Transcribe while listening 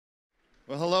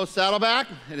Well, hello, Saddleback.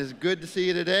 It is good to see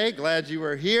you today. Glad you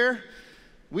are here.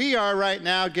 We are right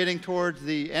now getting towards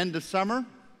the end of summer.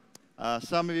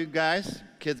 Some of you guys,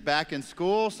 kids back in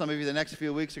school. Some of you the next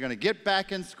few weeks are going to get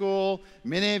back in school.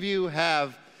 Many of you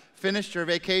have finished your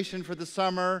vacation for the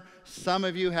summer. Some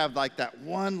of you have like that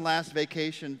one last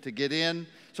vacation to get in.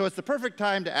 So it's the perfect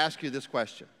time to ask you this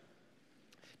question.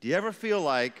 Do you ever feel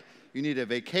like you need a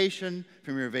vacation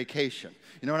from your vacation?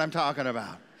 You know what I'm talking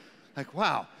about? Like,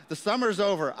 wow, the summer's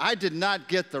over. I did not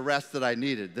get the rest that I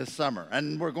needed this summer,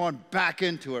 and we're going back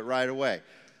into it right away.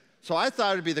 So I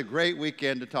thought it'd be the great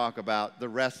weekend to talk about the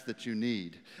rest that you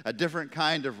need, a different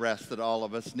kind of rest that all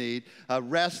of us need, a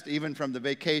rest even from the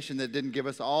vacation that didn't give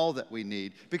us all that we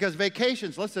need. Because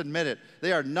vacations, let's admit it,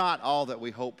 they are not all that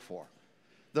we hope for.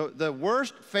 The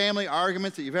worst family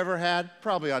arguments that you've ever had,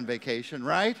 probably on vacation,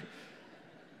 right?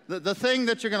 The thing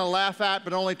that you're going to laugh at,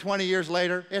 but only 20 years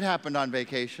later, it happened on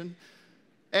vacation.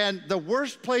 And the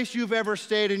worst place you've ever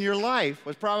stayed in your life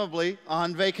was probably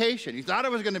on vacation. You thought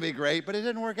it was going to be great, but it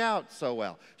didn't work out so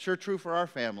well. Sure true for our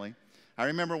family. I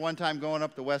remember one time going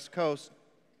up the West Coast,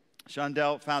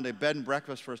 Shondell found a bed and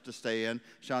breakfast for us to stay in.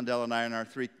 Shondell and I and our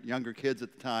 3 younger kids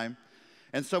at the time.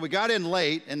 And so we got in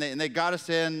late, and they got us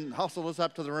in, hustled us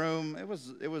up to the room. It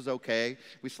was okay.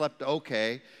 We slept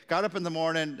okay. Got up in the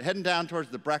morning, heading down towards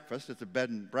the breakfast. It's a bed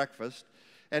and breakfast.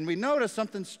 And we noticed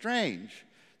something strange.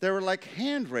 There were like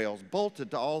handrails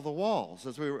bolted to all the walls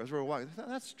as we were walking. I thought,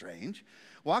 that's strange.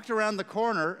 Walked around the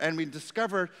corner, and we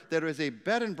discovered that it was a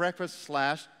bed and breakfast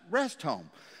 / rest home.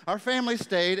 Our family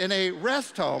stayed in a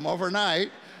rest home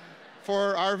overnight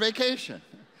for our vacation.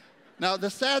 Now,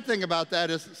 the sad thing about that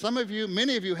is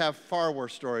many of you have far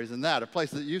worse stories than that, a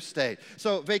place that you've stayed.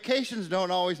 So vacations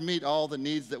don't always meet all the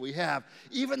needs that we have.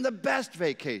 Even the best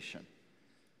vacation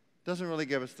doesn't really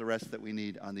give us the rest that we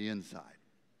need on the inside.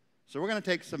 So we're going to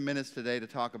take some minutes today to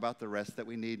talk about the rest that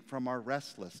we need from our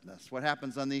restlessness. What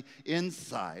happens on the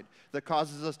inside that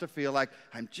causes us to feel like,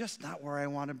 I'm just not where I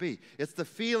want to be. It's the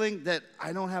feeling that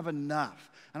I don't have enough.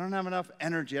 I don't have enough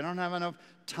energy. I don't have enough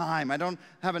time. I don't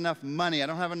have enough money. I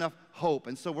don't have enough hope.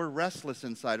 And so we're restless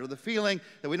inside. Or the feeling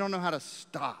that we don't know how to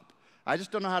stop. I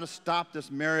just don't know how to stop this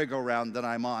merry-go-round that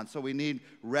I'm on. So we need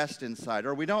rest inside.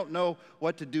 Or we don't know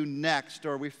what to do next.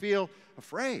 Or we feel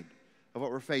afraid of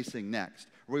what we're facing next.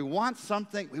 Or we want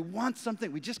something,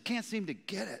 we just can't seem to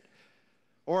get it.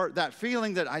 Or that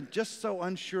feeling that I'm just so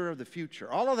unsure of the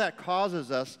future. All of that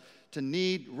causes us to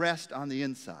need rest on the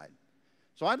inside.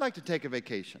 So I'd like to take a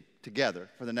vacation together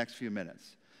for the next few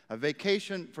minutes. A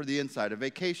vacation for the inside, a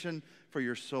vacation for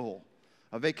your soul.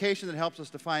 A vacation that helps us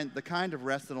to find the kind of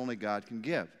rest that only God can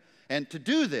give. And to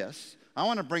do this, I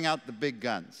want to bring out the big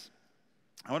guns.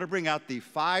 I want to bring out the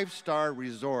 5-star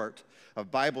resort of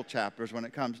Bible chapters when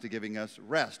it comes to giving us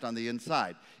rest on the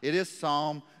inside. It is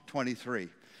Psalm 23.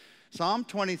 Psalm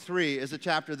 23 is a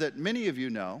chapter that many of you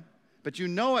know, but you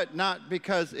know it not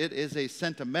because it is a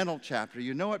sentimental chapter.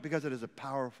 You know it because it is a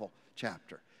powerful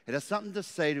chapter. It has something to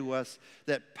say to us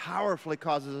that powerfully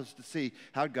causes us to see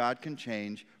how God can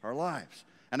change our lives.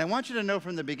 And I want you to know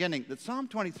from the beginning that Psalm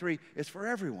 23 is for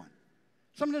everyone.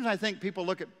 Sometimes I think people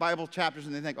look at Bible chapters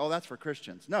and they think, oh, that's for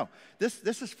Christians. No,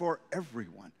 this is for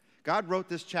everyone. God wrote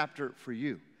this chapter for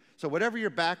you. So whatever your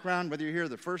background, whether you're here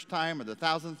the first time or the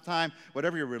 1000th time,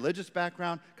 whatever your religious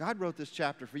background, God wrote this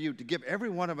chapter for you to give every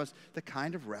one of us the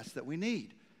kind of rest that we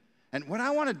need. And what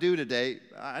I want to do today,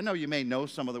 I know you may know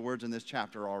some of the words in this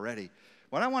chapter already.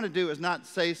 What I want to do is not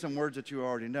say some words that you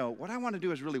already know. What I want to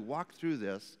do is really walk through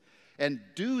this and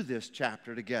do this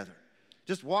chapter together.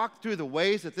 Just walk through the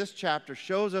ways that this chapter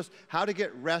shows us how to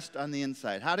get rest on the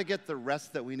inside, how to get the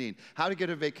rest that we need, how to get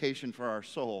a vacation for our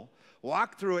soul.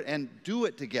 Walk through it and do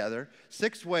it together.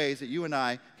 6 ways that you and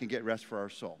I can get rest for our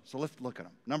soul. So let's look at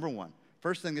them. Number 1,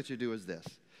 first thing that you do is this.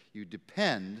 You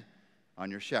depend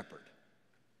on your shepherd.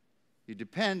 You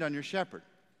depend on your shepherd.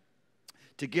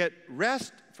 To get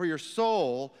rest for your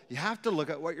soul, you have to look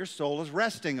at what your soul is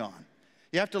resting on.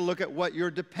 You have to look at what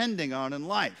you're depending on in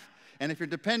life. And if you're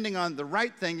depending on the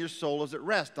right thing, your soul is at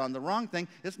rest. On the wrong thing,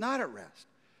 it's not at rest.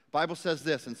 The Bible says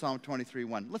this in Psalm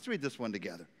 23:1. Let's read this one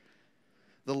together.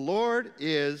 The Lord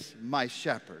is my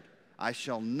shepherd. I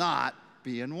shall not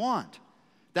be in want.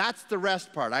 That's the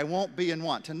rest part. I won't be in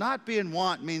want. To not be in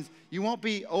want means you won't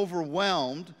be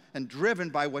overwhelmed and driven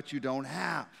by what you don't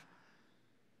have.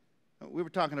 We were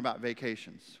talking about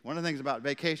vacations. One of the things about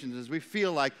vacations is we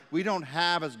feel like we don't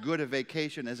have as good a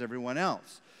vacation as everyone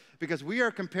else because we are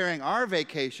comparing our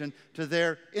vacation to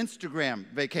their Instagram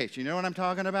vacation. You know what I'm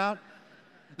talking about?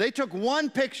 They took one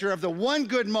picture of the one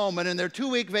good moment in their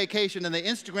 2-week vacation and they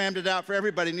Instagrammed it out for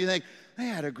everybody, and you think, they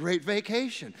had a great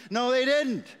vacation. No, they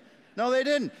didn't. No, they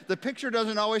didn't. The picture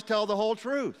doesn't always tell the whole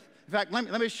truth. In fact,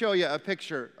 let me show you a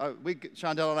picture.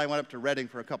 Shondell and I went up to Redding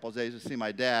for a couple of days to see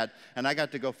my dad, and I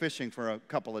got to go fishing for a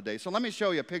couple of days. So let me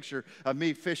show you a picture of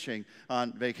me fishing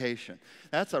on vacation.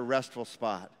 That's a restful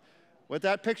spot. What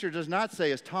that picture does not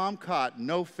say is Tom caught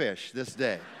no fish this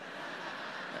day.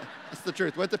 That's the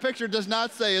truth. What the picture does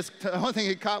not say is the only thing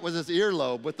he caught was his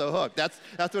earlobe with the hook. That's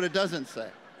what it doesn't say.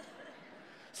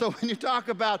 So when you talk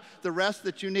about the rest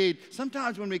that you need,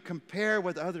 sometimes when we compare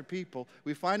with other people,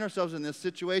 we find ourselves in this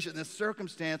situation, this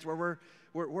circumstance where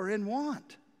we're in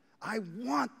want. I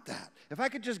want that. If I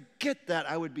could just get that,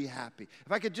 I would be happy.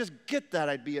 If I could just get that,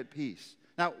 I'd be at peace.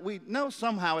 Now, we know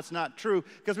somehow it's not true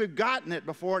because we've gotten it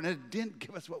before and it didn't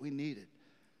give us what we needed.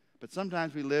 But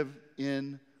sometimes we live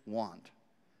in want.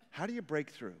 How do you break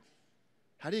through?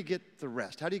 How do you get the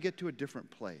rest? How do you get to a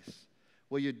different place?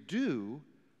 Well, you do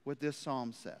what this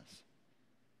psalm says.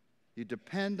 You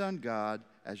depend on God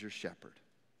as your shepherd.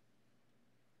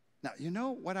 Now, you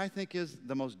know what I think is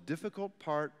the most difficult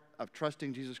part of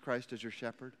trusting Jesus Christ as your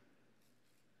shepherd?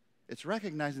 It's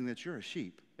recognizing that you're a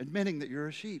sheep, admitting that you're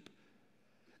a sheep.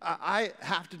 I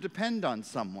have to depend on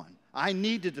someone. I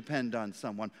need to depend on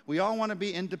someone. We all want to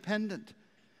be independent.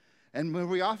 And where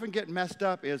we often get messed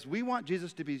up is we want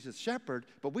Jesus to be the shepherd,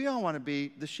 but we all want to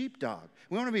be the sheepdog.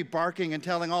 We want to be barking and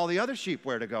telling all the other sheep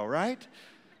where to go, right?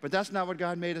 But that's not what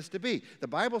God made us to be. The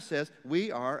Bible says we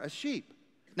are a sheep.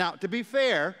 Now, to be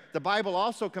fair, the Bible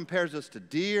also compares us to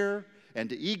deer and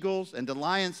to eagles and to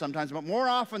lions sometimes, but more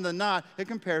often than not, it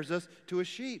compares us to a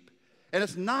sheep. And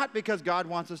it's not because God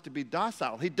wants us to be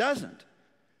docile. He doesn't.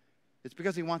 It's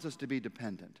because he wants us to be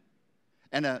dependent.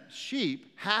 And a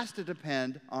sheep has to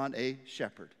depend on a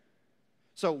shepherd.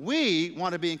 So we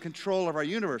want to be in control of our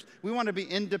universe. We want to be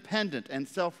independent and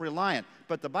self-reliant.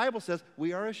 But the Bible says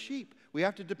we are a sheep. We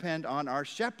have to depend on our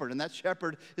shepherd, and that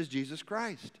shepherd is Jesus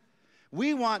Christ.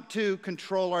 We want to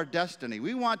control our destiny.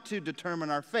 We want to determine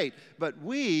our fate. But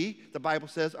we, the Bible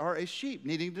says, are a sheep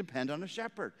needing to depend on a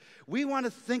shepherd. We want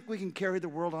to think we can carry the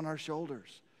world on our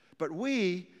shoulders. But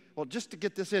well, just to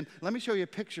get this in, let me show you a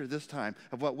picture this time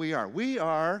of what we are. We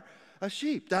are a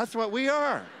sheep. That's what we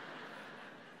are.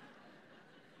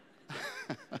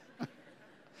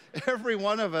 Every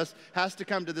one of us has to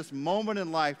come to this moment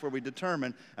in life where we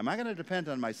determine, am I going to depend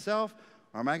on myself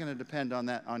or am I going to depend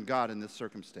on God in this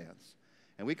circumstance?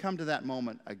 And we come to that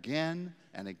moment again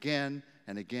and again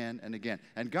and again and again.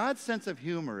 And God's sense of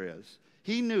humor is,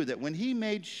 he knew that when he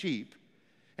made sheep,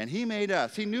 and he made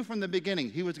us. He knew from the beginning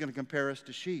he was going to compare us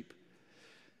to sheep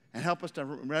and help us to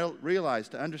realize,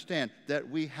 to understand that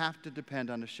we have to depend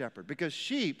on a shepherd because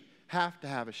sheep have to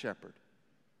have a shepherd.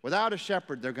 Without a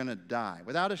shepherd, they're going to die.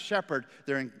 Without a shepherd,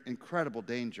 they're in incredible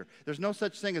danger. There's no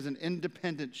such thing as an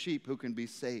independent sheep who can be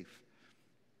safe.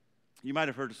 You might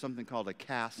have heard of something called a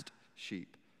cast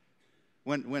sheep.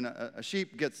 When a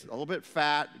sheep gets a little bit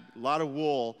fat, a lot of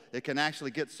wool, it can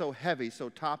actually get so heavy, so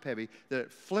top heavy, that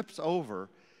it flips over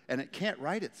and it can't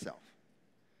right itself.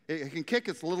 It can kick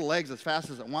its little legs as fast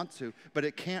as it wants to, but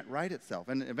it can't right itself.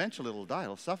 And eventually it'll die,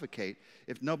 it'll suffocate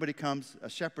if nobody comes, a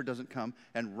shepherd doesn't come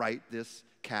and right this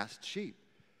cast sheep.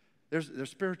 There's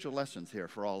spiritual lessons here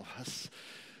for all of us.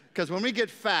 Because when we get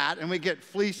fat and we get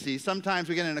fleecy, sometimes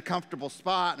we get in a comfortable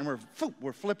spot and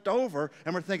we're flipped over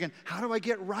and we're thinking, how do I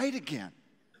get right again?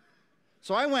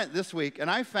 So I went this week and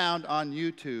I found on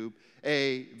YouTube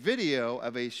a video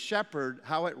of a shepherd,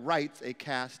 how it rights a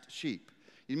cast sheep.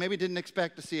 You maybe didn't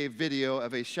expect to see a video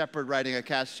of a shepherd riding a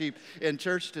cast sheep in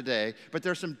church today, but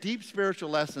there's some deep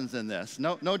spiritual lessons in this,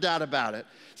 no doubt about it.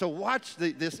 So watch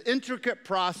this intricate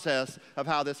process of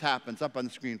how this happens up on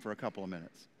the screen for a couple of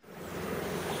minutes.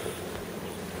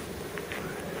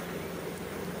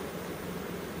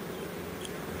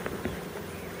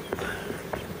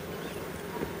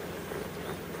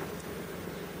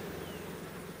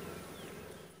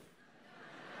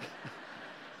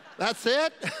 That's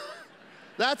it?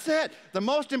 That's it. The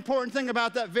most important thing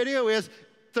about that video is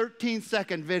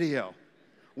 13-second video.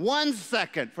 1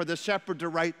 second for the shepherd to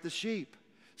right the sheep.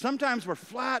 Sometimes we're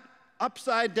flat,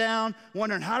 upside down,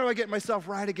 wondering, how do I get myself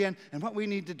right again? And what we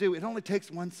need to do, it only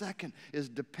takes 1 second, is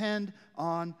depend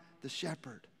on the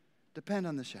shepherd. Depend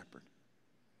on the shepherd.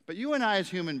 But you and I as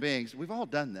human beings, we've all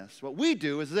done this. What we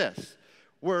do is this.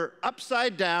 We're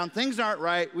upside down, things aren't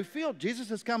right. We feel Jesus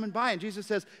is coming by and Jesus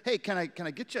says, hey, can I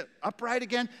get you upright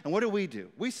again? And what do?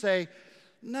 We say,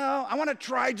 no, I want to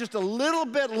try just a little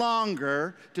bit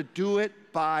longer to do it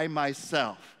by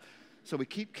myself. So we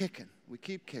keep kicking,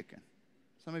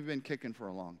 Some of you have been kicking for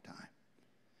a long time.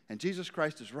 And Jesus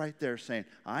Christ is right there saying,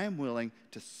 I am willing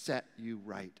to set you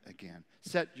right again.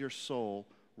 Set your soul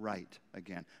right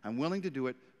again. I'm willing to do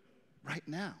it right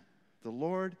now. The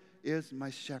Lord is my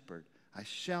shepherd. I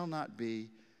shall not be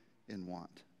in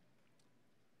want.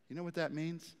 You know what that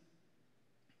means?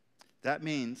 That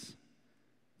means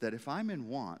that if I'm in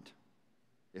want,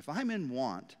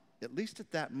 at least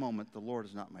at that moment, the Lord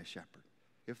is not my shepherd.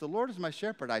 If the Lord is my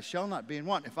shepherd, I shall not be in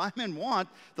want. If I'm in want,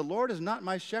 the Lord is not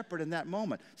my shepherd in that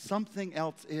moment. Something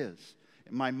else is.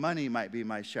 My money might be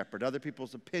my shepherd. Other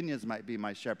people's opinions might be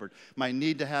my shepherd. My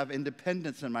need to have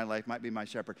independence in my life might be my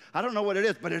shepherd. I don't know what it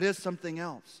is, but it is something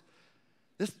else.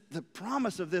 The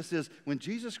promise of this is when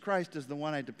Jesus Christ is the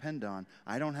one I depend on,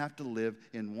 I don't have to live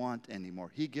in want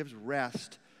anymore. He gives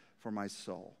rest for my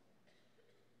soul.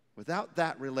 Without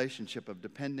that relationship of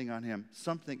depending on him,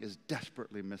 something is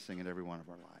desperately missing in every one of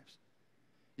our lives.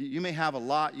 You may have a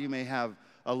lot, you may have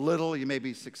a little, you may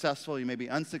be successful, you may be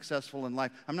unsuccessful in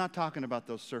life. I'm not talking about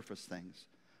those surface things.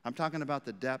 I'm talking about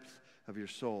the depth of your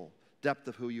soul, depth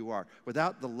of who you are.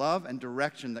 Without the love and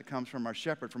direction that comes from our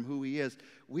shepherd, from who he is,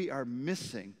 we are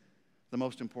missing the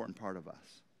most important part of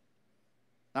us.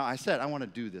 Now, I said I want to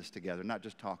do this together, not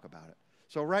just talk about it.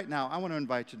 So right now, I want to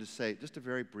invite you to say just a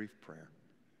very brief prayer.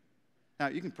 Now,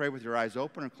 you can pray with your eyes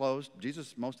open or closed.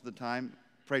 Jesus, most of the time,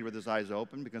 prayed with his eyes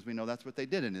open because we know that's what they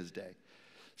did in his day.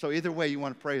 So either way you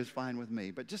want to pray is fine with me.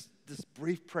 But just this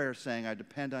brief prayer saying, I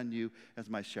depend on you as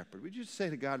my shepherd. Would you say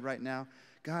to God right now,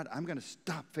 God, I'm going to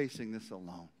stop facing this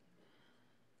alone.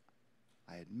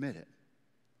 I admit it.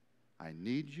 I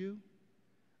need you.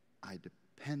 I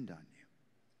depend on you.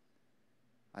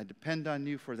 I depend on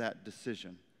you for that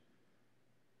decision,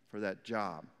 for that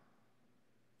job,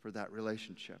 for that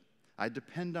relationship. I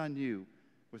depend on you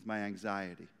with my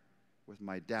anxiety, with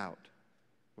my doubt,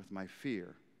 with my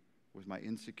fear, with my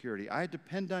insecurity. I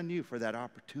depend on you for that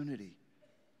opportunity,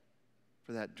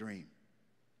 for that dream.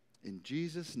 In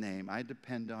Jesus' name, I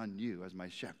depend on you as my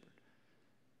shepherd.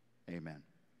 Amen.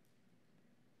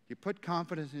 You put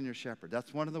confidence in your shepherd.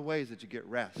 That's one of the ways that you get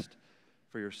rest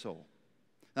for your soul.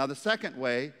 Now, the second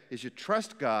way is you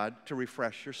trust God to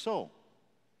refresh your soul.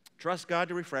 Trust God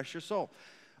to refresh your soul.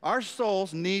 Our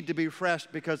souls need to be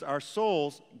refreshed because our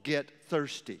souls get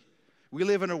thirsty. We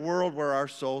live in a world where our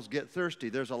souls get thirsty.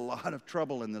 There's a lot of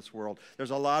trouble in this world.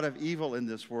 There's a lot of evil in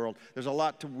this world. There's a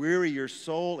lot to weary your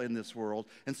soul in this world.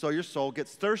 And so your soul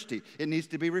gets thirsty. It needs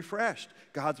to be refreshed.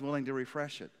 God's willing to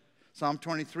refresh it. Psalm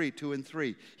 23, 2 and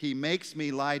 3. He makes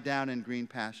me lie down in green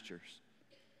pastures.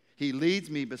 He leads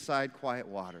me beside quiet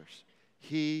waters.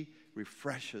 He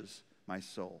refreshes my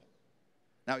soul.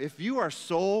 Now, if you are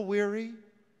soul weary,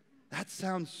 that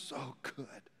sounds so good.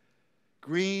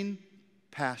 Green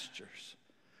pastures,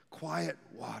 quiet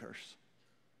waters.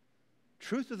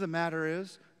 Truth of the matter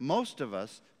is, most of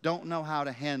us don't know how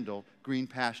to handle green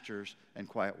pastures and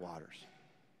quiet waters.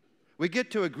 We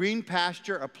get to a green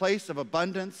pasture, a place of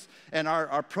abundance, and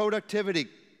our productivity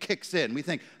kicks in. We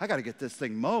think, I got to get this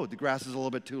thing mowed. The grass is a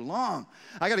little bit too long.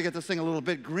 I got to get this thing a little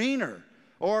bit greener.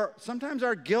 Or sometimes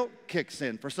our guilt kicks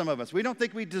in for some of us. We don't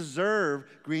think we deserve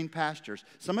green pastures.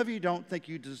 Some of you don't think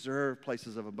you deserve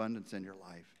places of abundance in your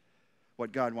life,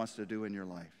 what God wants to do in your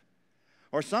life.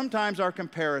 Or sometimes our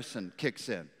comparison kicks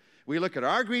in. We look at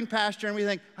our green pasture and we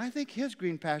think, I think his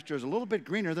green pasture is a little bit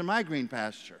greener than my green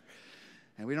pasture.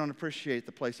 And we don't appreciate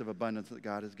the place of abundance that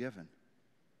God has given.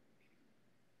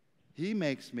 He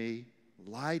makes me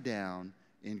lie down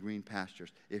in green pastures.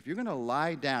 If you're going to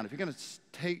lie down, if you're going to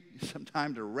take some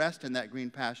time to rest in that green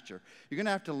pasture, you're going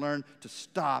to have to learn to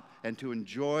stop and to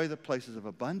enjoy the places of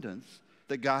abundance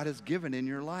that God has given in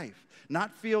your life.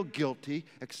 Not feel guilty,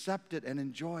 accept it and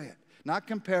enjoy it. Not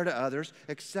compare to others,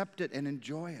 accept it and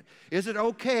enjoy it. Is it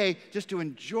okay just to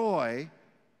enjoy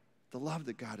the love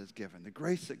that God has given, the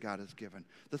grace that God has given,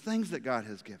 the things that God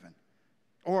has given?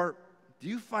 Or do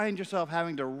you find yourself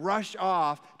having to rush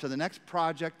off to the next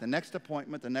project, the next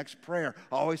appointment, the next prayer,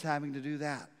 always having to do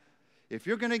that? If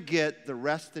you're going to get the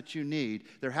rest that you need,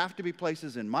 there have to be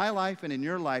places in my life and in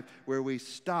your life where we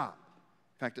stop.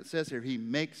 In fact, it says here, he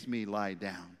makes me lie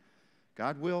down.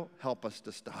 God will help us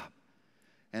to stop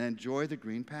and enjoy the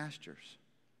green pastures.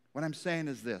 What I'm saying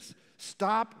is this: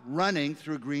 stop running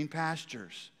through green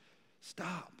pastures.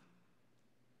 Stop.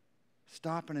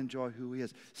 Stop and enjoy who he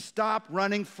is. Stop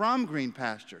running from green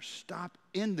pastures. Stop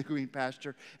in the green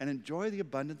pasture and enjoy the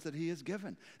abundance that he has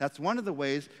given. That's one of the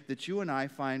ways that you and I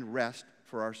find rest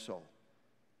for our soul.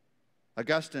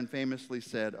 Augustine famously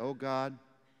said, "O God,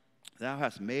 thou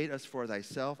hast made us for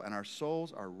thyself, and our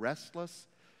souls are restless,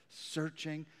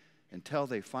 searching until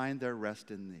they find their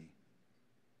rest in thee."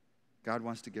 God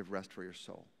wants to give rest for your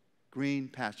soul. Green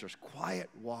pastures, quiet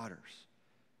waters.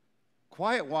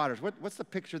 Quiet waters, what's the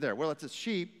picture there? Well, it's a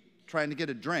sheep trying to get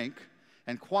a drink,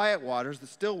 and quiet waters, the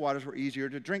still waters, were easier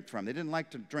to drink from. They didn't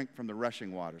like to drink from the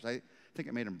rushing waters. I think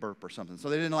it made them burp or something. So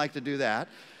they didn't like to do that.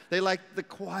 They liked the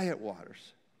quiet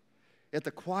waters. At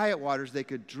the quiet waters, they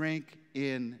could drink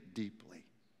in deeply.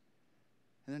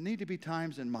 And there need to be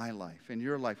times in my life, in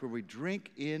your life, where we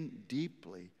drink in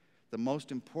deeply the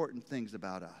most important things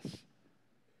about us.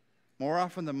 More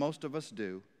often than most of us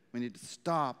do, we need to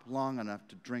stop long enough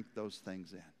to drink those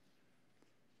things in.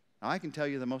 Now, I can tell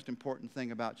you the most important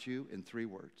thing about you in 3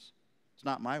 words. It's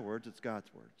not my words, it's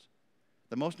God's words.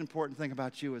 The most important thing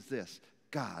about you is this: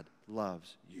 God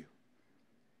loves you.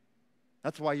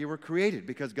 That's why you were created,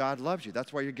 because God loves you.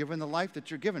 That's why you're given the life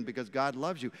that you're given, because God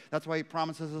loves you. That's why he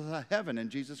promises us a heaven in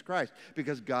Jesus Christ,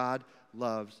 because God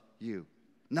loves you.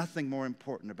 Nothing more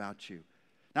important about you.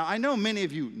 Now, I know many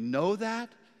of you know that.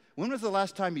 When was the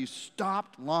last time you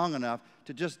stopped long enough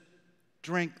to just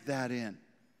drink that in?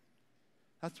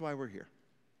 That's why we're here,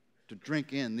 to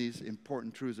drink in these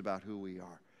important truths about who we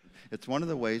are. It's one of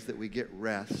the ways that we get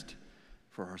rest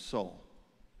for our soul.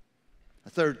 A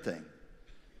third thing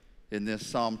in this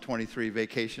Psalm 23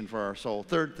 vacation for our soul,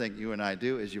 third thing you and I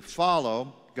do is you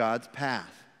follow God's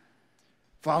path.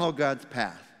 Follow God's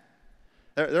path.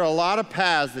 There are a lot of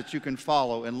paths that you can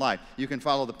follow in life. You can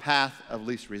follow the path of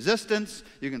least resistance.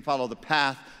 You can follow the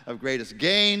path of greatest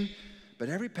gain. But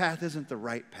every path isn't the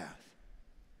right path.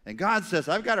 And God says,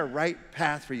 I've got a right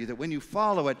path for you, that when you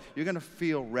follow it, you're going to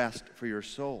feel rest for your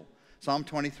soul. Psalm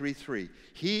 23:3,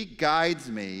 he guides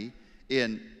me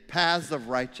in paths of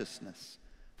righteousness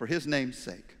for his name's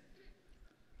sake.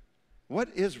 What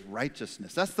is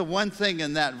righteousness? That's the one thing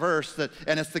in that verse,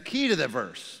 and it's the key to the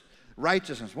verse.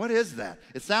 Righteousness. What is that?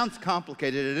 It sounds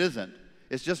complicated. It isn't.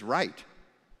 It's just right.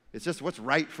 It's just what's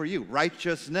right for you.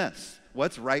 Righteousness.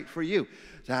 What's right for you?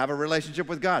 To have a relationship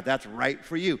with God. That's right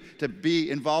for you. To be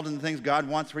involved in the things God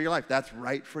wants for your life. That's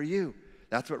right for you.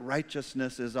 That's what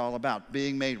righteousness is all about.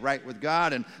 Being made right with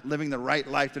God and living the right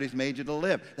life that he's made you to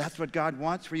live. That's what God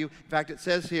wants for you. In fact, it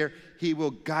says here, he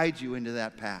will guide you into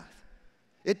that path.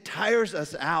 It tires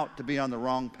us out to be on the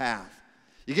wrong path.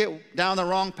 You get down the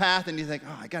wrong path and you think,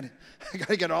 oh, I got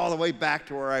to get all the way back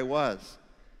to where I was.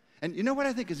 And you know what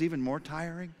I think is even more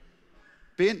tiring?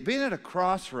 Being at a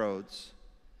crossroads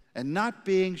and not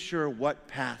being sure what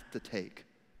path to take.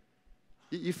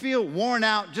 You feel worn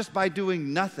out just by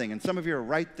doing nothing, and some of you are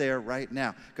right there right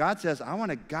now. God says, I want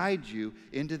to guide you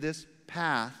into this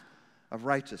path of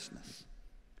righteousness.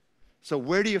 So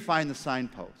where do you find the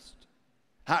signpost?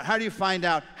 How do you find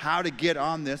out how to get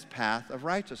on this path of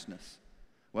righteousness?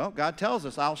 Well, God tells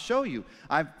us, I'll show you.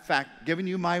 I've, in fact, given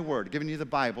you my word, given you the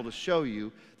Bible to show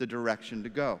you the direction to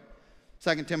go.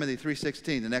 2 Timothy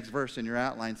 3:16, the next verse in your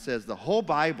outline says, the whole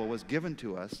Bible was given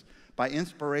to us by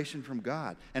inspiration from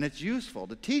God, and it's useful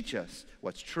to teach us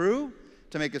what's true,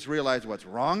 to make us realize what's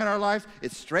wrong in our lives.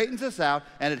 It straightens us out,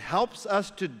 and it helps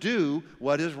us to do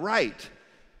what is right,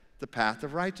 the path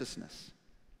of righteousness.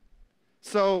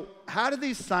 So how do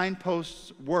these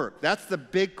signposts work? That's the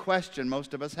big question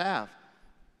most of us have.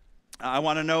 I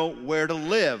want to know where to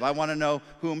live. I want to know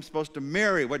who I'm supposed to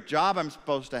marry, what job I'm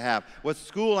supposed to have, what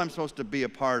school I'm supposed to be a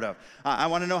part of. I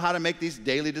want to know how to make these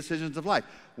daily decisions of life.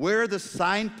 Where are the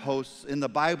signposts in the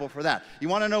Bible for that? You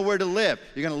want to know where to live.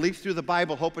 You're going to leaf through the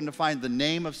Bible hoping to find the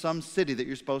name of some city that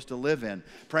you're supposed to live in,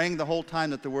 praying the whole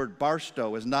time that the word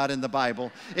Barstow is not in the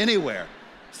Bible anywhere.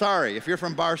 Sorry, if you're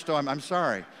from Barstow, I'm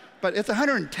sorry. But it's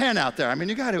 110 out there. I mean,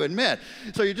 you got to admit.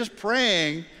 So you're just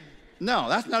praying. No,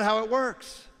 that's not how it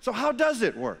works. So how does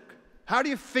it work? How do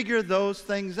you figure those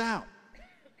things out?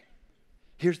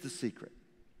 Here's the secret.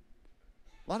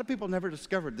 A lot of people never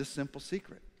discovered this simple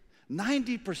secret.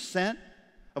 90%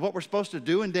 of what we're supposed to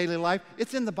do in daily life,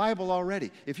 it's in the Bible already.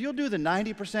 If you'll do the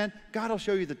 90%, God will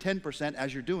show you the 10%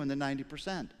 as you're doing the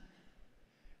 90%.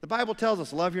 The Bible tells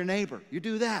us, love your neighbor. You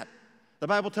do that. The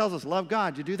Bible tells us, love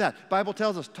God. You do that. The Bible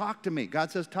tells us, talk to me.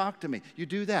 God says, talk to me. You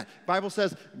do that. The Bible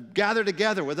says, gather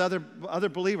together with other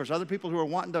believers, other people who are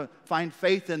wanting to find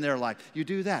faith in their life. You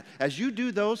do that. As you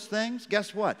do those things,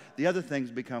 guess what? The other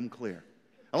things become clear.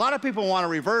 A lot of people want to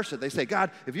reverse it. They say, God,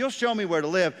 if you'll show me where to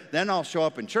live, then I'll show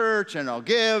up in church and I'll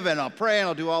give and I'll pray and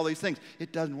I'll do all these things.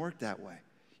 It doesn't work that way.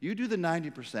 You do the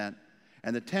 90%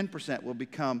 and the 10% will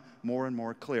become more and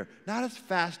more clear. Not as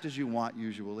fast as you want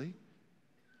usually.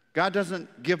 God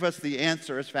doesn't give us the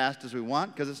answer as fast as we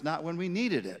want because it's not when we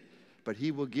needed it. But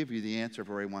he will give you the answer of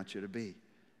where he wants you to be.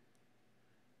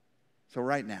 So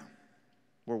right now,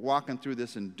 we're walking through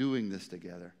this and doing this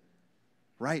together.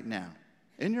 Right now,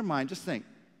 in your mind, just think,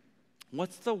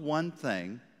 what's the one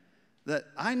thing that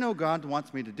I know God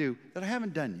wants me to do that I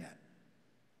haven't done yet?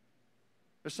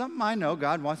 There's something I know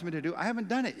God wants me to do. I haven't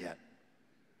done it yet.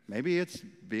 Maybe it's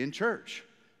be in church.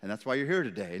 And that's why you're here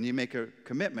today. And you make a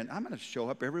commitment. I'm going to show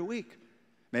up every week.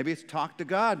 Maybe it's talk to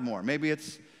God more. Maybe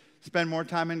it's spend more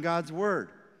time in God's Word.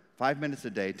 5 minutes a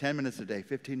day, 10 minutes a day,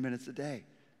 15 minutes a day.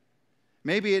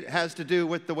 Maybe it has to do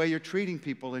with the way you're treating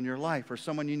people in your life or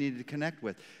someone you need to connect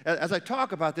with. As I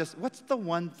talk about this, what's the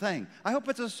one thing? I hope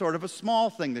it's a sort of a small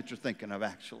thing that you're thinking of,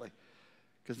 actually,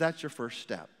 because that's your first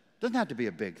step. Doesn't have to be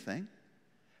a big thing.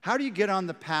 How do you get on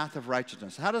the path of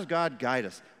righteousness? How does God guide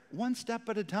us? One step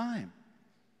at a time.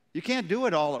 You can't do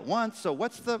it all at once, so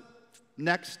what's the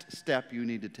next step you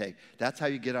need to take? That's how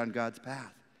you get on God's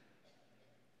path.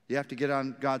 You have to get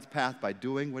on God's path by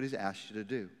doing what He's asked you to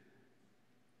do.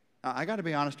 Now, I got to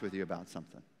be honest with you about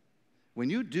something. When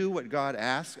you do what God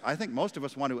asks, I think most of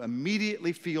us want to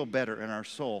immediately feel better in our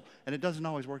soul, and it doesn't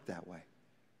always work that way.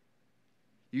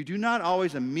 You do not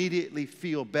always immediately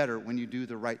feel better when you do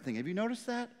the right thing. Have you noticed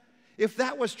that? If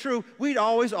that was true, we'd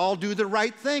always all do the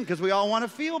right thing because we all want to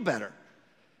feel better.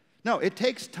 No, it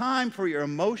takes time for your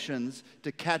emotions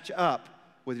to catch up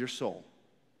with your soul.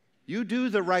 You do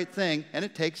the right thing, and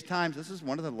it takes time. This is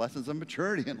one of the lessons of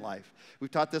maturity in life.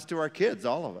 We've taught this to our kids,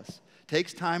 all of us. It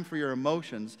takes time for your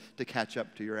emotions to catch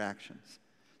up to your actions.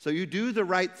 So you do the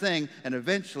right thing, and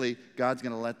eventually God's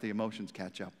going to let the emotions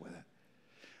catch up with it.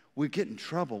 We get in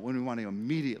trouble when we want to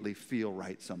immediately feel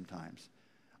right sometimes.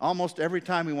 Almost every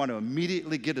time we want to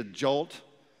immediately get a jolt,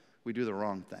 we do the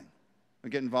wrong thing. We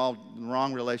get involved in the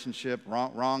wrong relationship,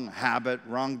 wrong habit,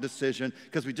 wrong decision,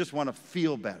 because we just want to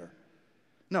feel better.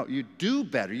 No, you do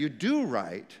better, you do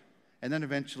right, and then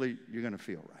eventually you're going to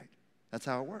feel right. That's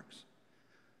how it works.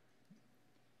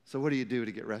 So what do you do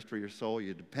to get rest for your soul?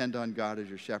 You depend on God as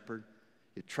your shepherd.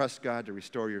 You trust God to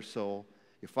restore your soul.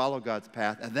 You follow God's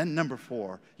path. And then number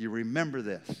 4, you remember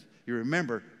this. You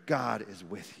remember God is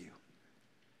with you.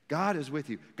 God is with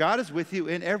you. God is with you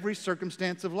in every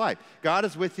circumstance of life. God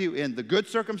is with you in the good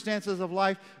circumstances of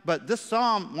life, but this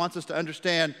psalm wants us to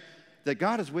understand that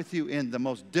God is with you in the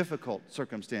most difficult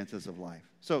circumstances of life.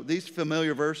 So these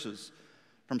familiar verses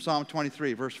from Psalm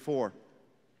 23, verse 4,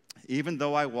 even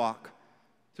though I walk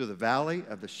through the valley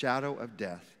of the shadow of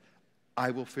death,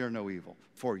 I will fear no evil,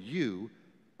 for you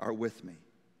are with me.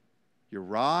 Your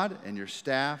rod and your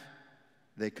staff,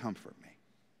 they comfort me.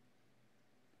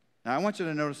 Now, I want you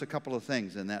to notice a couple of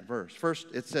things in that verse. First,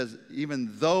 it says,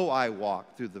 even though I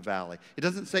walk through the valley. It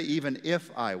doesn't say even if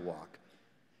I walk.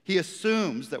 He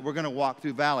assumes that we're going to walk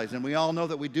through valleys, and we all know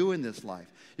that we do in this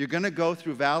life. You're going to go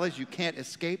through valleys. You can't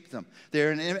escape them.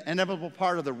 They're an inevitable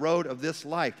part of the road of this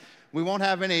life. We won't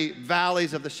have any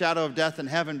valleys of the shadow of death in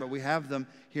heaven, but we have them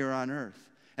here on earth.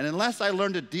 And unless I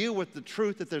learn to deal with the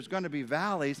truth that there's going to be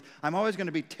valleys, I'm always going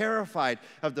to be terrified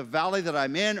of the valley that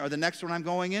I'm in or the next one I'm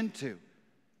going into.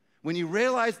 When you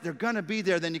realize they're going to be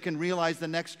there, then you can realize the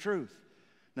next truth.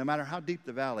 No matter how deep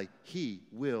the valley, He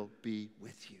will be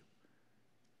with you.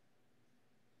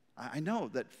 I know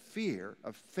that fear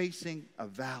of facing a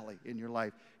valley in your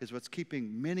life is what's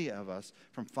keeping many of us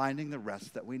from finding the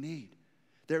rest that we need.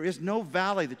 There is no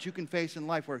valley that you can face in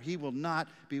life where He will not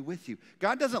be with you.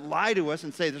 God doesn't lie to us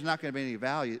and say there's not going to be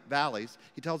any valleys.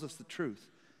 He tells us the truth.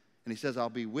 And He says, I'll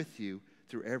be with you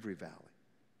through every valley.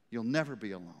 You'll never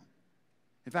be alone.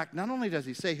 In fact, not only does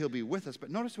He say He'll be with us, but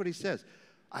notice what He says.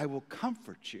 I will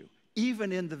comfort you,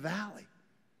 even in the valley,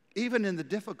 even in the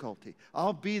difficulty.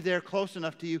 I'll be there close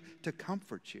enough to you to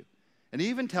comfort you. And He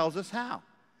even tells us how.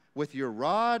 With your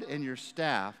rod and your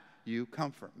staff, you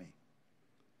comfort me.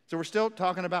 So we're still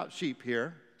talking about sheep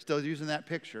here, still using that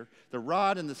picture. The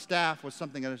rod and the staff was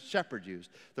something that a shepherd used.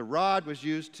 The rod was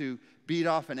used to beat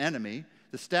off an enemy.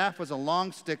 The staff was a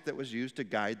long stick that was used to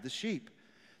guide the sheep.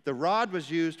 The rod was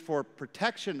used for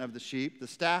protection of the sheep. The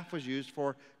staff was used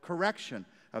for correction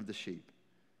of the sheep.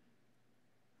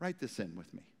 Write this in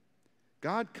with me.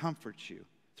 God comforts you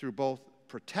through both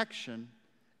protection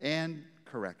and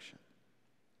correction.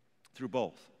 Through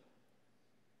both.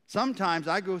 Sometimes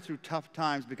I go through tough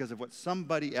times because of what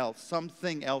somebody else,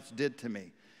 something else did to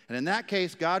me. And in that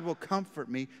case, God will comfort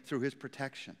me through His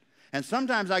protection. And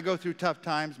sometimes I go through tough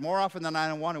times more often than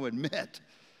I want to admit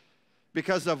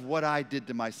because of what I did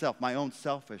to myself, my own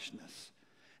selfishness.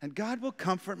 And God will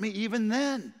comfort me even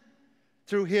then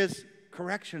through His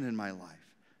correction in my life.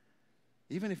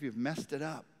 Even if you've messed it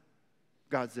up,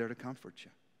 God's there to comfort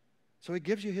you. So He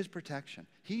gives you His protection.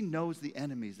 He knows the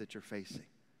enemies that you're facing.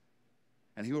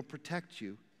 And He will protect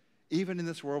you, even in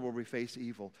this world where we face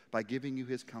evil, by giving you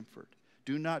His comfort.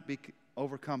 Do not be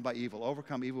overcome by evil.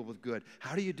 Overcome evil with good.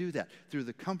 How do you do that? Through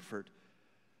the comfort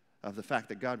of the fact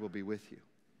that God will be with you.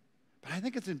 But I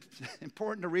think it's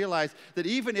important to realize that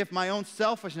even if my own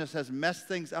selfishness has messed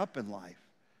things up in life,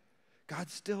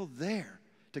 God's still there.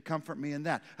 to comfort me in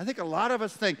that. I think a lot of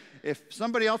us think, if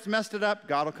somebody else messed it up,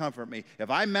 God will comfort me. If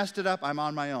I messed it up, I'm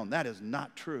on my own. That is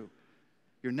not true.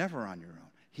 You're never on your own.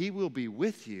 He will be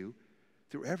with you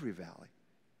through every valley.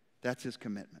 That's his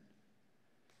commitment.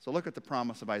 So look at the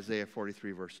promise of Isaiah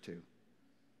 43, verse 2.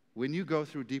 When you go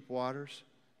through deep waters,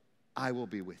 I will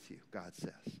be with you, God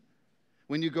says.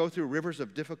 When you go through rivers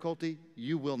of difficulty,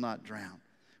 you will not drown.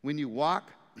 When you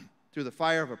walk through the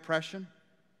fire of oppression,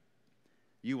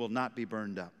 you will not be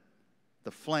burned up.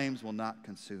 The flames will not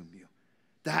consume you.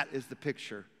 That is the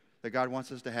picture that God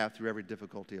wants us to have through every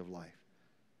difficulty of life.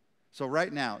 So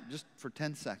right now, just for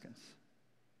 10 seconds,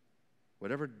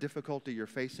 whatever difficulty you're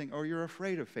facing or you're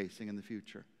afraid of facing in the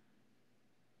future,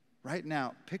 right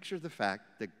now, picture the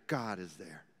fact that God is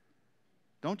there.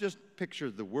 Don't just picture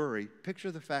the worry.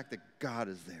 Picture the fact that God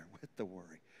is there with the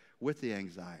worry, with the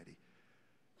anxiety,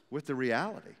 with the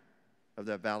reality of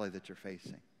that valley that you're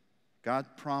facing. God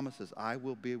promises, I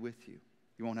will be with you.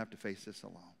 You won't have to face this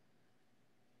alone.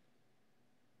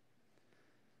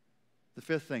 The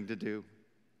fifth thing to do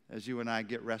as you and I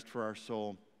get rest for our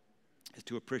soul is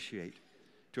to appreciate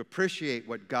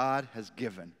what God has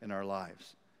given in our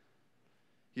lives.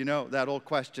 You know that old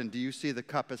question, do you see the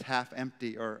cup as half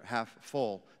empty or half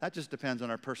full? That just depends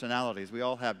on our personalities. We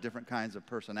all have different kinds of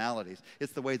personalities.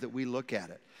 It's the way that we look at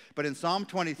it. But in Psalm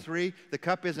 23, the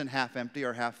cup isn't half empty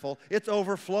or half full. It's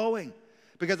overflowing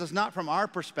because it's not from our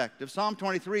perspective. Psalm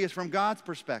 23 is from God's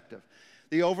perspective.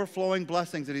 The overflowing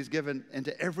blessings that he's given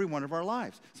into every one of our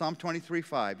lives. Psalm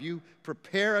 23:5, you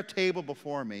prepare a table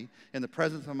before me in the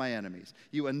presence of my enemies.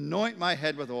 You anoint my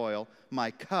head with oil.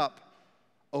 My cup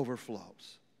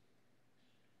overflows.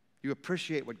 You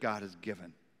appreciate what God has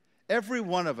given. Every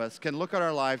one of us can look at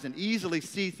our lives and easily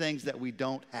see things that we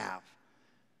don't have.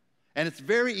 And it's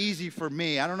very easy for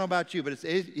me, I don't know about you, but it's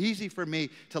easy for me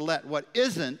to let what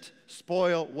isn't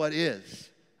spoil what is.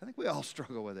 I think we all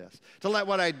struggle with this. To let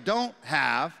what I don't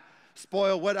have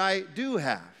spoil what I do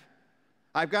have.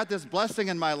 I've got this blessing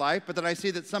in my life, but then I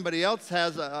see that somebody else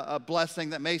has a blessing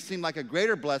that may seem like a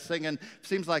greater blessing and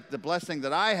seems like the blessing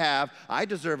that I have, I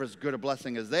deserve as good a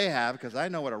blessing as they have because I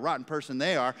know what a rotten person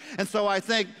they are. And so I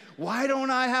think, why don't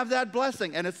I have that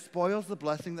blessing? And it spoils the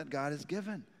blessing that God has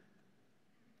given.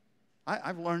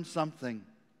 I've learned something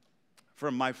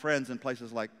from my friends in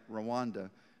places like Rwanda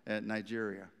and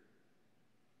Nigeria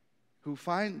who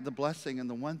find the blessing in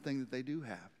the one thing that they do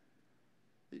have.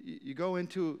 You go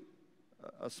into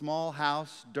a small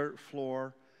house, dirt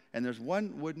floor, and there's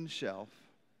one wooden shelf,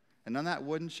 and on that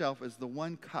wooden shelf is the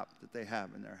one cup that they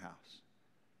have in their house.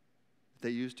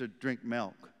 They used to drink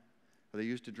milk, or they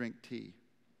used to drink tea.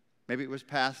 Maybe it was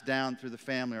passed down through the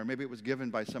family, or maybe it was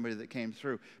given by somebody that came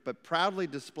through. But proudly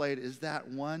displayed is that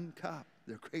one cup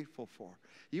they're grateful for.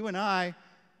 You and I,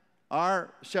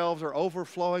 our shelves are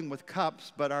overflowing with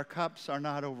cups, but our cups are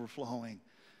not overflowing.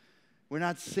 We're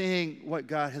not seeing what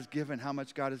God has given, how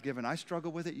much God has given. I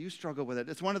struggle with it. You struggle with it.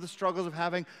 It's one of the struggles of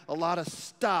having a lot of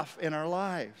stuff in our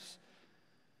lives.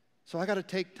 So I got to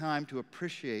take time to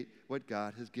appreciate what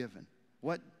God has given.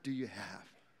 What do you have?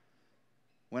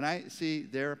 When I see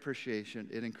their appreciation,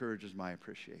 it encourages my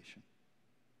appreciation.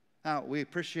 Now, we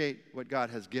appreciate what God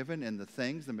has given in the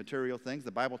things, the material things.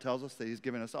 The Bible tells us that he's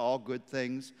given us all good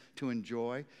things to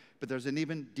enjoy. But there's an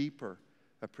even deeper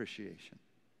appreciation.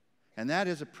 And that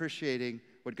is appreciating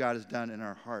what God has done in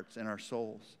our hearts and our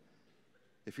souls.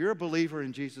 If you're a believer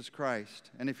in Jesus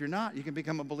Christ, and if you're not, you can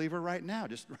become a believer right now.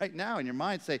 Just right now in your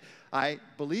mind say, I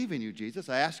believe in you, Jesus.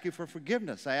 I ask you for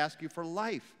forgiveness. I ask you for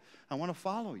life. I want to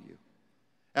follow you.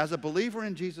 As a believer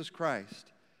in Jesus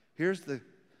Christ, here's the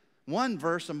one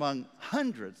verse among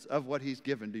hundreds of what he's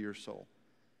given to your soul.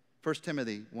 1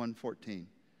 Timothy 1:14.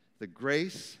 The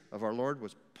grace of our Lord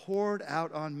was poured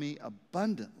out on me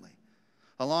abundantly,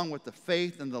 along with the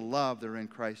faith and the love that are in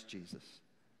Christ Jesus.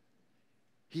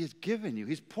 He has given you,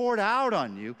 he's poured out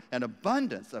on you an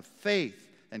abundance of faith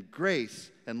and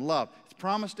grace and love. It's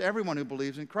promised to everyone who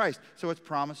believes in Christ, so it's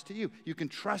promised to you. You can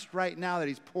trust right now that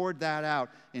he's poured that out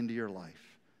into your life.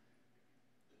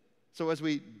 So as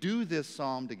we do this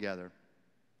psalm together,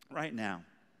 right now,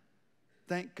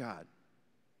 thank God.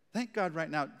 Thank God right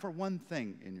now for one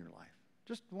thing in your life.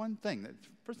 Just one thing. The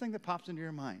first thing that pops into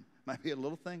your mind. Might be a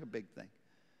little thing, a big thing.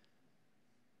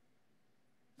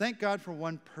 Thank God for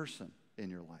one person in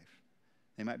your life.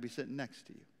 They might be sitting next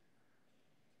to you.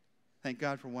 Thank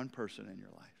God for one person in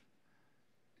your life.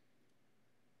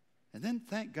 And then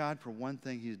thank God for one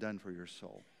thing he's done for your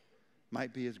soul.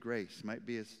 Might be his grace, might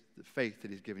be the faith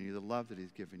that he's given you, the love that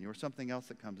he's given you, or something else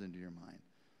that comes into your mind.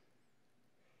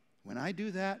 When I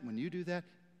do that, when you do that,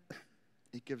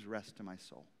 it gives rest to my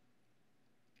soul.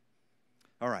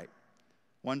 All right,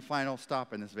 One final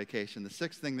stop in this vacation. The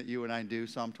sixth thing that you and I do,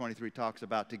 Psalm 23 talks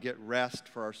about to get rest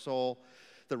for our soul.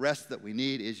 The rest that we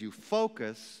need is you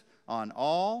focus on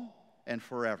all and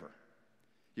forever.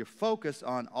 You focus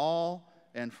on all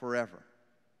and forever.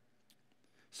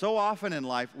 So often in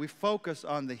life, we focus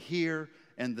on the here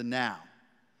and the now.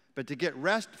 But to get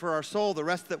rest for our soul, the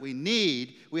rest that we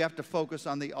need, we have to focus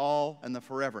on the all and the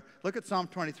forever. Look at Psalm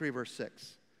 23, verse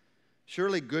 6.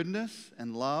 Surely goodness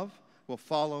and love will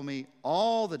follow me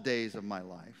all the days of my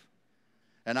life,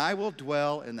 and I will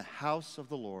dwell in the house of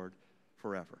the Lord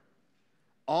forever.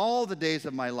 All the days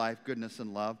of my life, goodness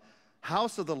and love,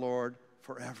 house of the Lord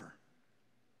forever.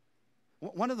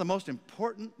 One of the most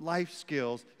important life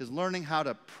skills is learning how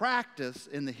to practice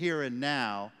in the here and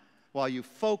now while you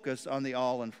focus on the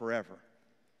all and forever.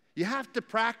 You have to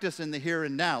practice in the here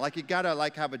and now. Like you gotta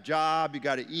have a job, you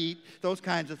gotta eat, those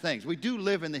kinds of things. We do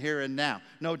live in the here and now,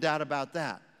 no doubt about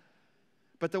that.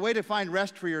 But the way to find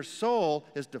rest for your soul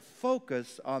is to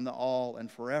focus on the all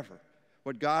and forever.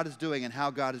 What God is doing and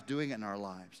how God is doing it in our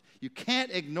lives. You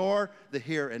can't ignore the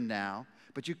here and now,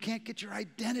 but you can't get your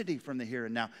identity from the here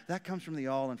and now. That comes from the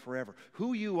all and forever.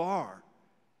 Who you are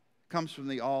comes from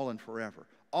the all and forever.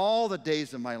 All the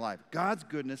days of my life, God's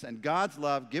goodness and God's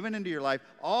love given into your life,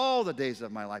 all the days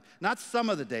of my life. Not some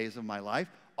of the days of my life,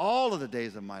 all of the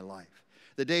days of my life.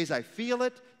 The days I feel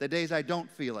it, the days I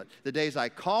don't feel it. The days I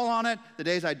call on it, the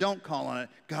days I don't call on it.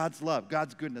 God's love,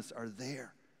 God's goodness are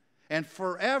there. And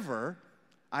forever,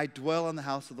 I dwell in the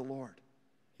house of the Lord.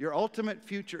 Your ultimate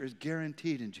future is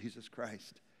guaranteed in Jesus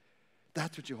Christ.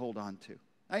 That's what you hold on to.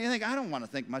 Now you think, I don't want to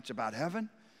think much about heaven.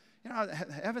 You know,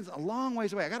 heaven's a long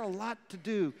ways away. I got a lot to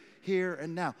do here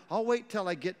and now. I'll wait till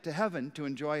I get to heaven to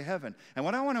enjoy heaven. And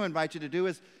what I want to invite you to do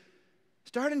is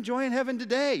start enjoying heaven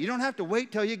today. You don't have to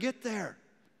wait till you get there.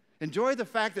 Enjoy the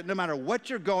fact that no matter what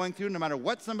you're going through, no matter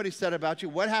what somebody said about you,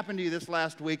 what happened to you this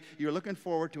last week, you're looking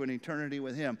forward to an eternity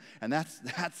with Him. And that's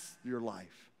your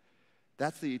life.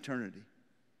 That's the eternity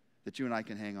that you and I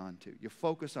can hang on to. You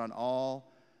focus on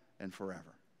all and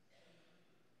forever.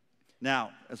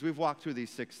 Now, as we've walked through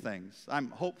these 6 things, I'm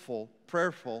hopeful,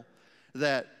 prayerful,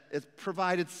 that it's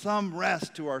provided some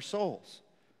rest to our souls.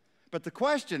 But the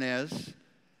question is,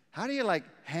 how do you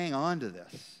hang on to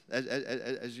this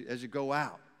as you go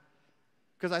out?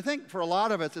 Because I think for a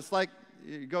lot of us, it's like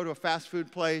you go to a fast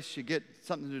food place, you get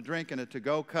something to drink in a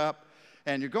to-go cup,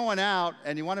 and you're going out,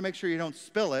 and you want to make sure you don't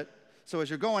spill it. So as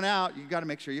you're going out, you've got to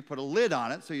make sure you put a lid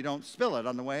on it so you don't spill it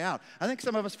on the way out. I think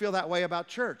some of us feel that way about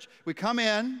church. We come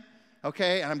in,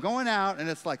 okay, and I'm going out, and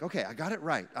it's like, okay, I got it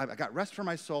right. I got rest for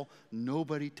my soul.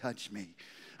 Nobody touched me.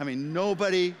 I mean,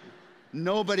 nobody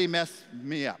messed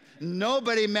me up.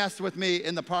 Nobody messed with me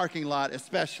in the parking lot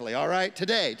especially, all right?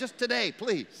 Today, just today,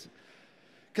 please.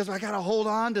 Because I got to hold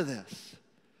on to this.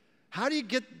 How do you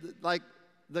get,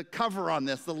 the cover on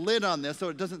this, the lid on this, so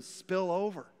it doesn't spill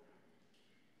over?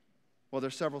 Well,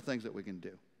 there's several things that we can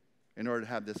do in order to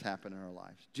have this happen in our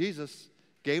lives. Jesus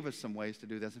gave us some ways to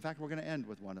do this. In fact, we're going to end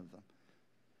with one of them.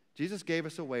 Jesus gave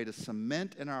us a way to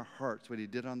cement in our hearts what He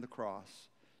did on the cross,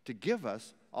 to give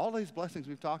us all these blessings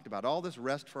we've talked about, all this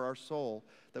rest for our soul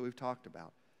that we've talked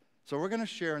about. So we're going to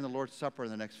share in the Lord's Supper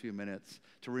in the next few minutes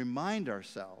to remind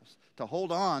ourselves to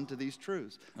hold on to these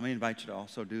truths. Let me invite you to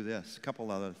also do this, a couple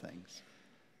other things.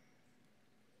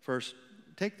 First,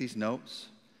 take these notes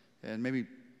and maybe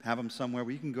have them somewhere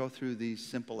where you can go through these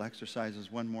simple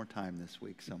exercises one more time this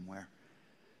week somewhere.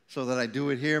 So that I do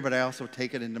it here, but I also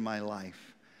take it into my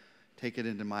life, take it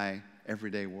into my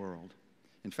everyday world.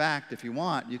 In fact, if you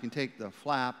want, you can take the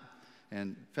flap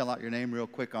and fill out your name real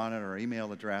quick on it or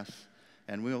email address,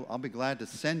 and I'll be glad to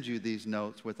send you these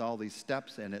notes with all these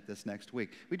steps in it this next week.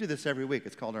 We do this every week.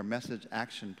 It's called our Message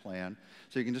Action Plan.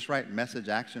 So you can just write Message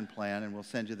Action Plan, and we'll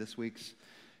send you this week's,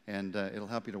 and it'll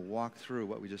help you to walk through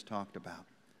what we just talked about.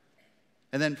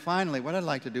 And then finally, what I'd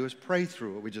like to do is pray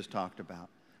through what we just talked about.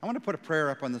 I want to put a prayer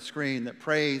up on the screen that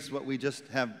prays what we just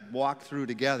have walked through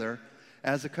together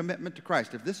as a commitment to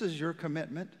Christ. If this is your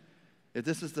commitment, if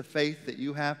this is the faith that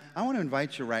you have, I want to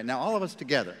invite you right now, all of us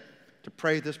together, to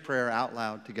pray this prayer out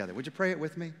loud together. Would you pray it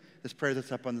with me? This prayer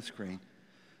that's up on the screen.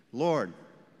 Lord,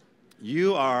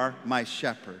 you are my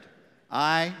shepherd.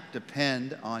 I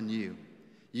depend on you.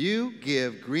 You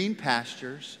give green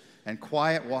pastures and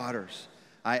quiet waters.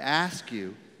 I ask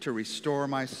you to restore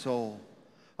my soul.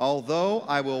 Although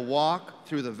I will walk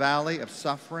through the valley of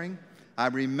suffering, I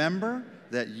remember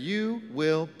that you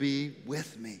will be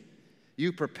with me.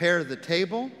 You prepare the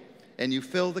table and you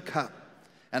fill the cup,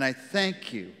 and I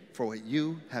thank you for what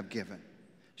you have given.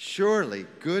 Surely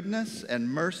goodness and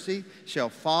mercy shall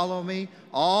follow me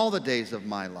all the days of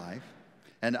my life,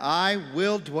 and I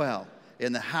will dwell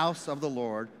in the house of the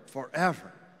Lord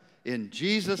forever. In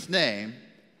Jesus' name,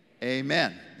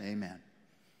 amen. Amen.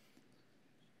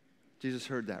 Jesus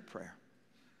heard that prayer.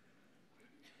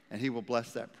 And he will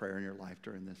bless that prayer in your life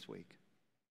during this week.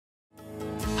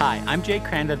 Hi, I'm Jay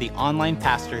Cranda, the online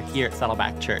pastor here at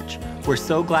Saddleback Church. We're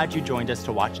so glad you joined us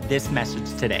to watch this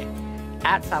message today.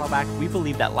 At Saddleback, we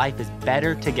believe that life is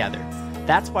better together.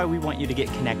 That's why we want you to get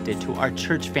connected to our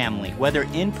church family, whether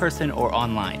in person or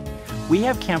online. We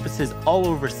have campuses all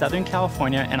over Southern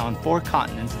California and on 4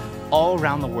 continents all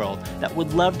around the world that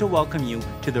would love to welcome you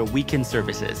to their weekend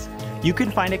services. You can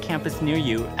find a campus near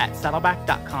you at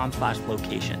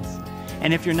saddleback.com/locations.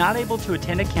 And if you're not able to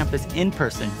attend a campus in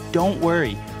person, don't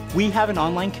worry. We have an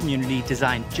online community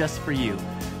designed just for you.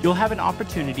 You'll have an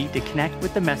opportunity to connect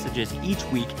with the messages each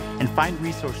week and find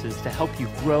resources to help you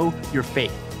grow your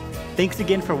faith. Thanks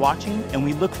again for watching, and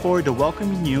we look forward to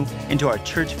welcoming you into our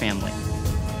church family.